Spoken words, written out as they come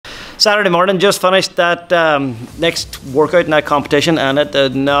Saturday morning, just finished that next workout in that competition, and it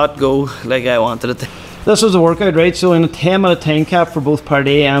did not go like I wanted it to. This was the workout, right? So in a 10-minute time cap for both part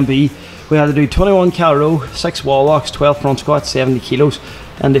A and B, we had to do 21 cal row, 6 wall walks, 12 front squats, 70 kilos,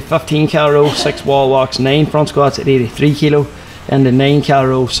 and the 15 cal row, 6 wall walks, 9 front squats at 83 kilo, and the 9 cal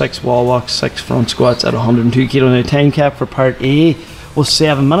row, 6 wall walks, 6 front squats at 102 kilo. Now time cap for part A was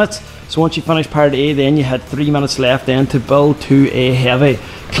 7 minutes. So once you finish part A, then you had 3 minutes left then to build to a heavy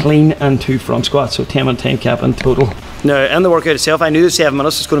clean and 2 front squats. So 10-minute time cap in total. Now in the workout itself, I knew the 7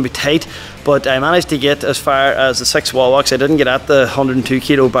 minutes was going to be tight, but I managed to get as far as the 6 wall walks. I didn't get at the 102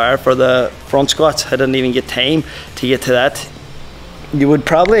 kilo bar for the front squats. I didn't even get time to get to that. You would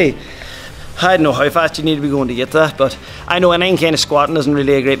probably, I don't know how fast you need to be going to get to that, but I know any kind of squatting isn't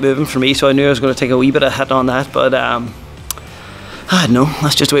really a great movement for me, so I knew I was going to take a wee bit of hit on that, but I don't know,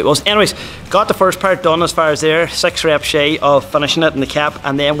 that's just the way it was. Anyways, got the first part done as far as there, 6 reps shy of finishing it in the cap,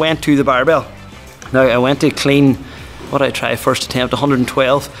 and then went to the barbell. Now I went to clean, what did I try first attempt,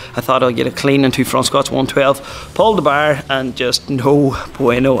 112. I thought I'd get a clean and 2 front squats, 112. Pulled the bar and just no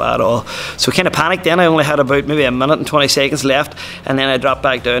bueno at all. So kind of panicked then. I only had about maybe a minute and 20 seconds left, and then I dropped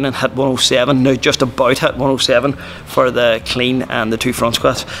back down and hit 107. Now just about hit 107 for the clean and the 2 front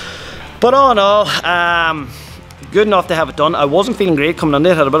squats. But all in all, good enough to have it done. I wasn't feeling great coming in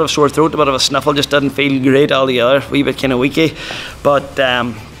there, had a bit of a sore throat, a bit of a sniffle, just didn't feel great altogether, a wee bit kind of weaky, but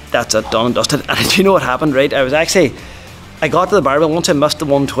that's it, done and dusted. And do you know what happened, right? I got to the barbell, once I missed the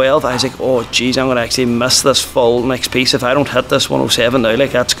 112, I was like, oh geez, I'm going to actually miss this full next piece. If I don't hit this 107 now,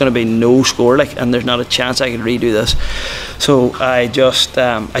 like that's going to be no score, like, and there's not a chance I could redo this. So I just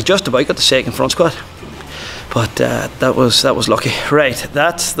about got the second front squat. But that was lucky. Right,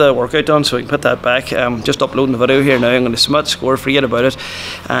 that's the workout done, so we can put that back. Just uploading the video here now. I'm going to submit, score, forget about it,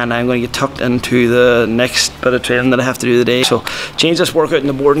 and I'm going to get tucked into the next bit of training that I have to do today. So change this workout in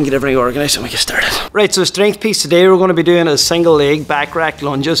the board and get everything organised and we get started. Right, so the strength piece today we're going to be doing is single leg back rack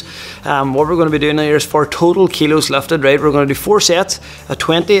lunges. What we're going to be doing here is for total kilos lifted, right? We're going to do 4 sets, a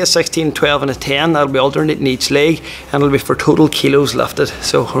 20, a 16, 12 and a 10. That'll be alternating each leg, and it'll be for total kilos lifted.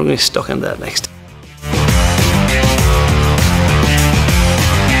 So we're going to get stuck into that next.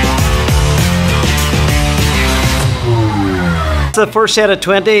 The first set at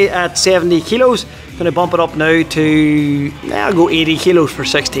 20 at 70 kilos. Going to bump it up now to, I'll go 80 kilos for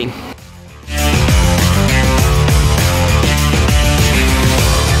 16.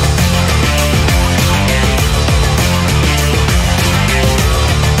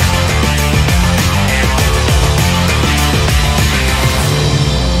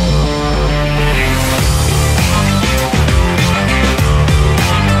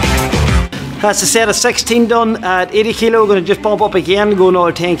 That's the set of 16 done at 80 kilo. We're going to just bump up again, go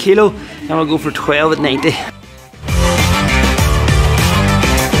another 10 kilo, and we'll go for 12 at 90.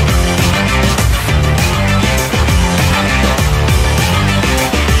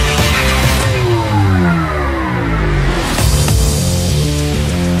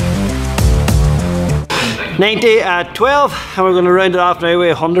 $90 at 12, and we're going to round it off now with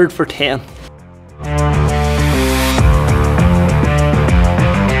 100 for 10.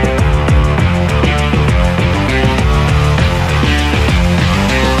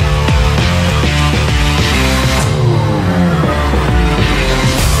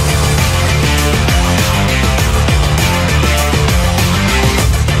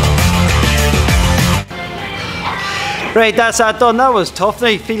 Right, that's that done. That was tough. Now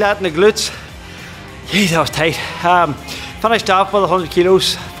you feel that in the glutes. Jeez, that was tight. Finished off with 100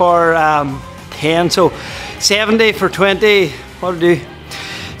 kilos for 10. So 70 for 20. What did I do?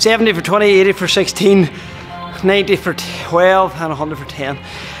 70 for 20, 80 for 16, 90 for 12, and 100 for 10.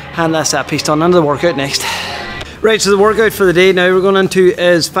 And that's that piece done. Into the workout next. Right, so the workout for the day now we're going into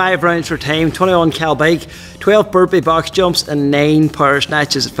is 5 rounds for time, 21 cal bike, 12 burpee box jumps and 9 power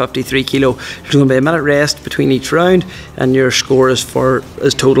snatches at 53 kilo. There's going to be a minute rest between each round, and your score is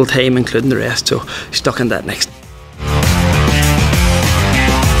total time including the rest. So stuck in that next.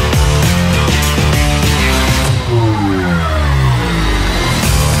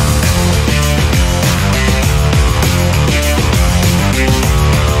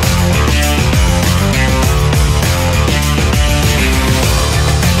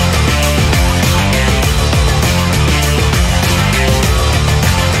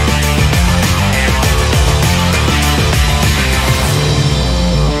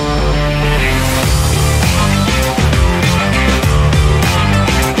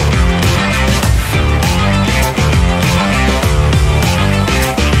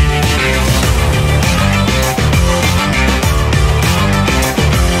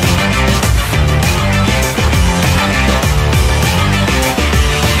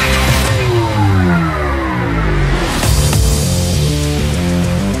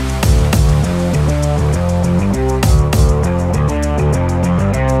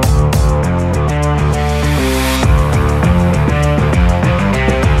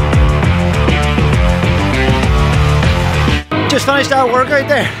 finished that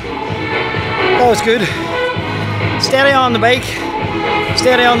workout there. That was good. Steady on the bike,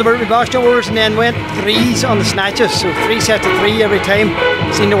 steady on the burpee box jumpers, and then went 3s on the snatches. So 3 sets of 3 every time.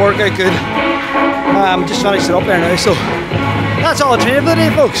 Seemed to work out good. Just finished it up there now. So that's all the training for the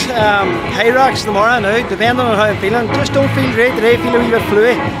day, folks. High rocks tomorrow now, depending on how I'm feeling. Just don't feel great today, feel a wee bit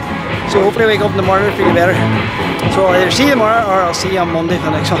fluey. So hopefully I wake up in the morning feeling better. So I'll either see you tomorrow or I'll see you on Monday for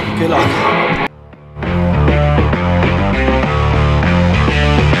the next one. Good luck.